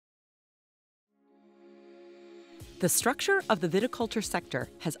The structure of the viticulture sector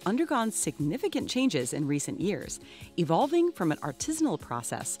has undergone significant changes in recent years, evolving from an artisanal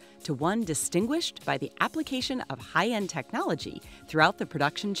process to one distinguished by the application of high-end technology throughout the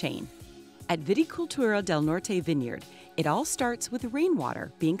production chain. At Viticultura del Norte Vineyard, it all starts with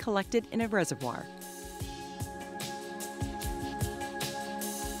rainwater being collected in a reservoir.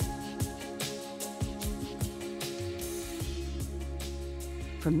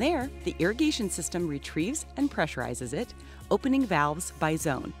 From there, the irrigation system retrieves and pressurizes it, opening valves by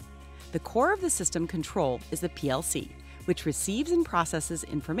zone. The core of the system control is the PLC, which receives and processes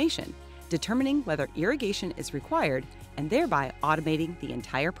information, determining whether irrigation is required and thereby automating the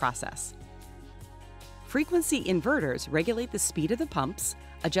entire process. Frequency inverters regulate the speed of the pumps,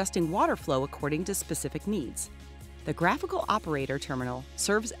 adjusting water flow according to specific needs. The graphical operator terminal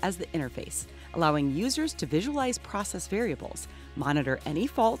serves as the interface, allowing users to visualize process variables, monitor any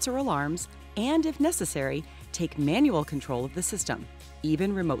faults or alarms, and, if necessary, take manual control of the system,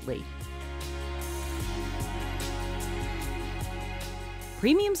 even remotely.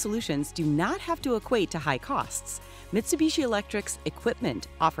 Premium solutions do not have to equate to high costs. Mitsubishi Electric's equipment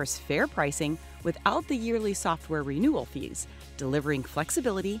offers fair pricing without the yearly software renewal fees, delivering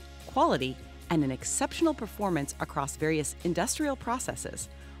flexibility, quality, and an exceptional performance across various industrial processes,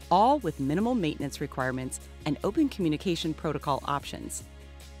 all with minimal maintenance requirements and open communication protocol options.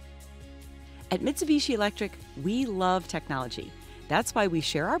 At Mitsubishi Electric, we love technology. That's why we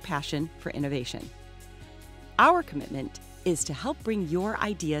share our passion for innovation. Our commitment is to help bring your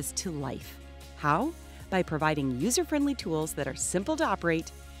ideas to life. How? By providing user-friendly tools that are simple to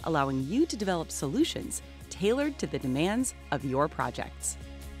operate, allowing you to develop solutions tailored to the demands of your projects.